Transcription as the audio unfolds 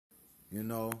You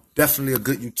know, definitely a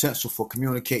good utensil for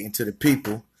communicating to the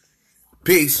people.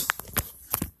 Peace.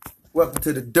 Welcome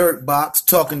to the Dirt Box,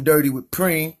 Talking Dirty with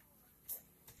Preem.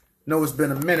 Know it's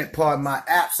been a minute, pardon my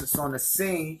absence on the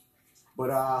scene, but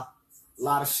a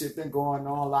lot of shit been going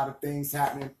on, a lot of things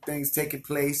happening, things taking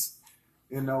place,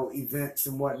 you know, events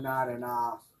and whatnot, and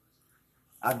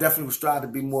I definitely was trying to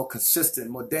be more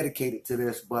consistent, more dedicated to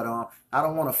this, but I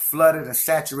don't want to flood it and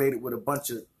saturate it with a bunch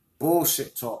of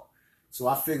bullshit talk. So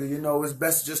I figure, you know, it's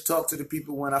best to just talk to the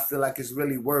people when I feel like it's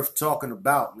really worth talking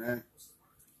about, man.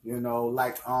 You know,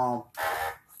 like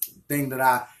thing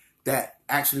that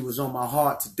actually was on my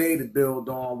heart today to build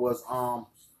on was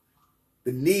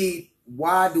the need.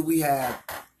 Why do we have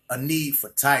a need for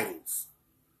titles?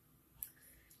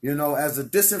 You know, as a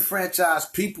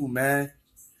disenfranchised people, man,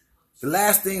 the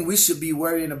last thing we should be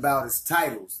worrying about is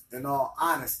titles, in all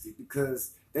honesty,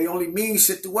 because they only mean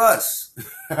shit to us.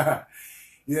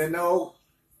 You know,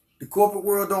 the corporate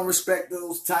world don't respect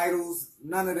those titles,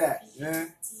 none of that,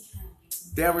 man.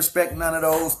 They don't respect none of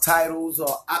those titles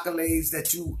or accolades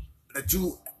that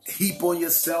you heap on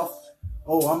yourself.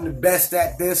 Oh, I'm the best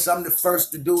at this. I'm the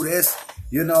first to do this.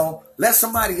 You know, let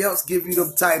somebody else give you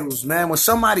them titles, man. When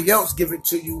somebody else give it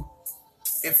to you,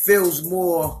 it feels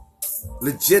more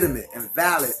legitimate and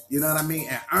valid. You know what I mean?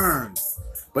 And earned.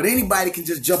 But anybody can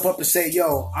just jump up and say,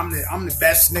 "Yo, I'm the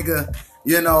best nigga,"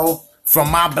 you know, from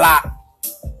my block,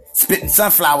 spitting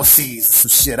sunflower seeds or some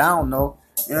shit. I don't know,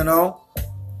 you know.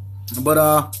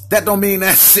 But that don't mean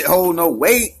that shit hold no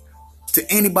weight to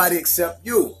anybody except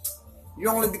you. You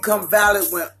only become valid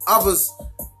when others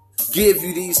give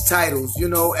you these titles, you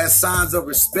know, as signs of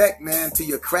respect, man, to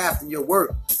your craft and your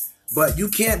work. But you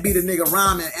can't be the nigga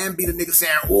rhyming and be the nigga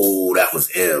saying, "Oh, that was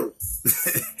ill."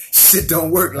 Shit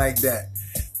don't work like that.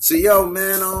 So, yo,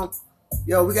 man,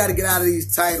 we got to get out of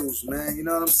these titles, man. You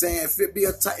know what I'm saying?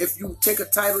 If you take a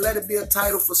title, let it be a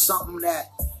title for something that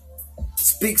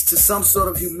speaks to some sort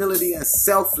of humility and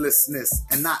selflessness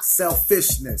and not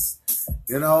selfishness.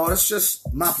 You know, that's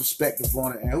just my perspective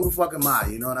on it. And who the fuck am I?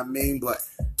 You know what I mean? But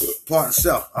part of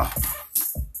self. A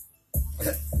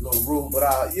little rude,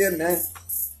 but yeah, man.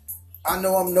 I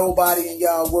know I'm nobody in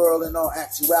y'all world in all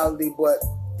actuality, but,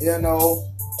 you know,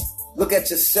 look at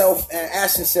yourself and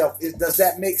ask yourself, does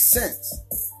that make sense?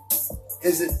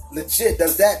 Is it legit?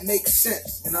 Does that make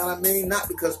sense? You know what I mean? Not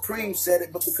because Preem said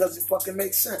it, but because it fucking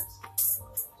makes sense.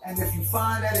 And if you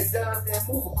find that it does, then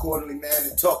move accordingly, man,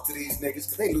 and talk to these niggas,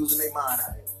 because they losing their mind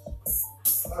out here.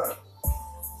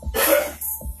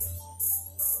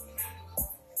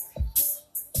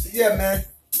 So yeah, man,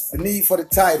 the need for the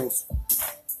titles.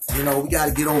 You know, we got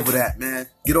to get over that, man.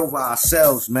 Get over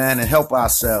ourselves, man, and help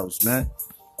ourselves, man.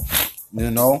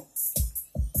 You know?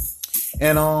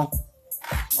 And on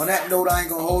that note, I ain't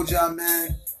going to hold y'all,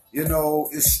 man. You know,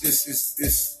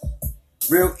 it's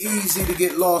real easy to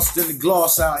get lost in the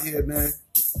gloss out here, man.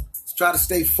 Let's try to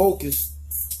stay focused,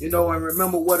 you know, and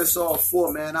remember what it's all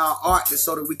for, man. Our art is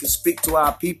so that we can speak to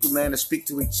our people, man, and speak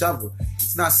to each other.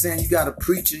 It's not saying you got to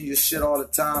preach in your shit all the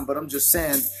time, but I'm just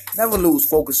saying never lose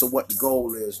focus of what the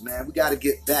goal is, man. We got to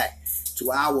get back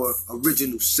to our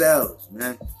original selves,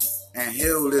 man, and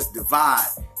heal this divide.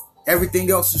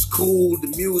 Everything else is cool, the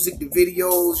music, the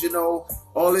videos, you know,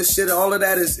 all this shit, all of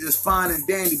that is fine and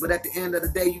dandy, but at the end of the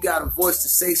day, you got a voice to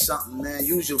say something, man.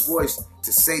 Use your voice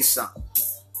to say something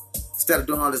instead of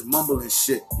doing all this mumbling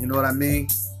shit, you know what I mean?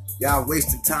 Y'all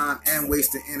wasting time and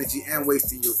wasting energy and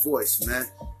wasting your voice, man.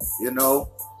 You know,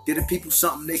 give the people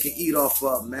something they can eat off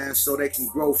of, man, so they can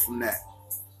grow from that.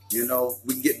 You know,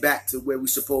 we can get back to where we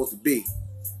supposed to be.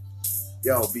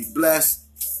 Yo, be blessed.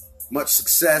 Much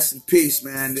success and peace,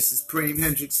 man. This is Preem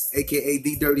Hendricks, a.k.a.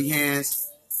 The Dirty Hands,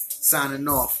 signing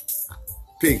off.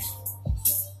 Peace.